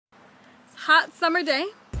hot summer day,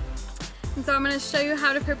 and so I'm going to show you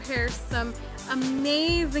how to prepare some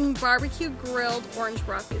amazing barbecue grilled orange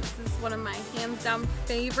roughy. This is one of my hands down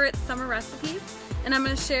favorite summer recipes, and I'm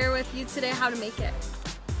going to share with you today how to make it.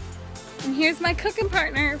 And here's my cooking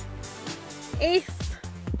partner, Ace.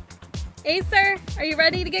 Acer, are you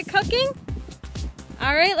ready to get cooking?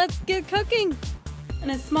 All right, let's get cooking. In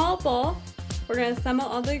a small bowl, we're going to assemble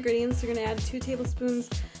all the ingredients. You're going to add 2 tablespoons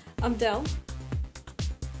of dill,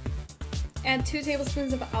 add 2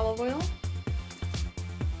 tablespoons of olive oil,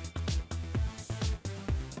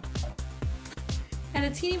 add a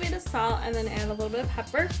teeny bit of salt, and then add a little bit of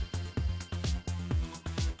pepper.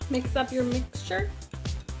 Mix up your mixture,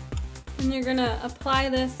 and you're going to apply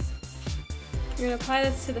this. You're going to apply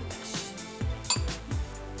this to the fish.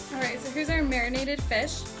 All right, so here's our marinated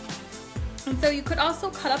fish. And so you could also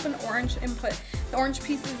cut up an orange and put the orange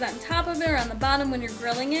pieces on top of it or on the bottom when you're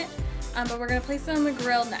grilling it, but we're going to place it on the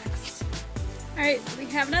grill next. All right, so we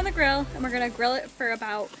have it on the grill, and we're going to grill it for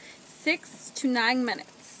about 6 to 9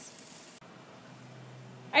 minutes.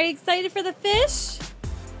 Are you excited for the fish?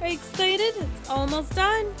 Are you excited? It's almost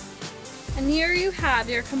done. And here you have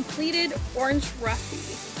your completed orange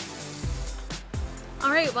roughy. All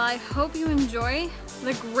right, well, I hope you enjoy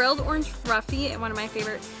the grilled orange roughy, one of my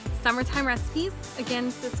favorite summertime recipes. Again,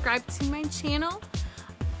 subscribe to my channel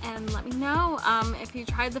and let me know if you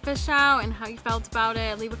tried the fish out and how you felt about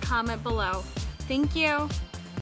it. Leave a comment below. Thank you.